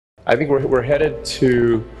I think we're headed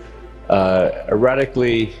to a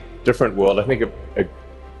radically different world. I think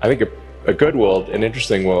a good world, an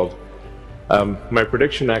interesting world. My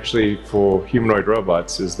prediction actually for humanoid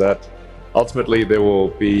robots is that ultimately there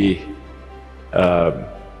will be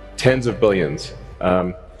tens of billions.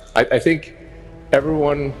 I think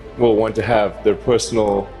everyone will want to have their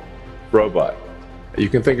personal robot. You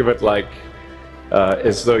can think of it like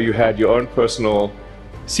as though you had your own personal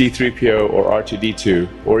C3PO or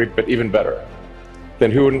R2D2, but even better.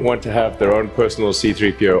 Then who wouldn't want to have their own personal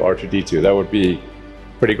C3PO or R2D2? That would be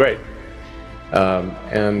pretty great. I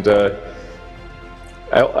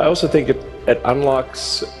also think it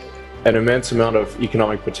unlocks an immense amount of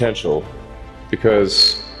economic potential,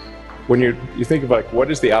 because when you think of like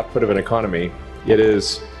what is the output of an economy, it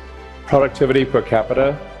is productivity per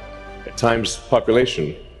capita times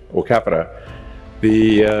population or capita.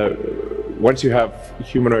 Once you have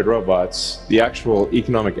humanoid robots, the actual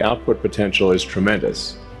economic output potential is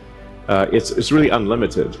tremendous. It's really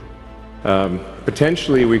unlimited.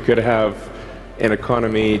 Potentially we could have an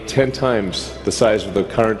economy 10 times the size of the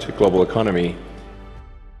current global economy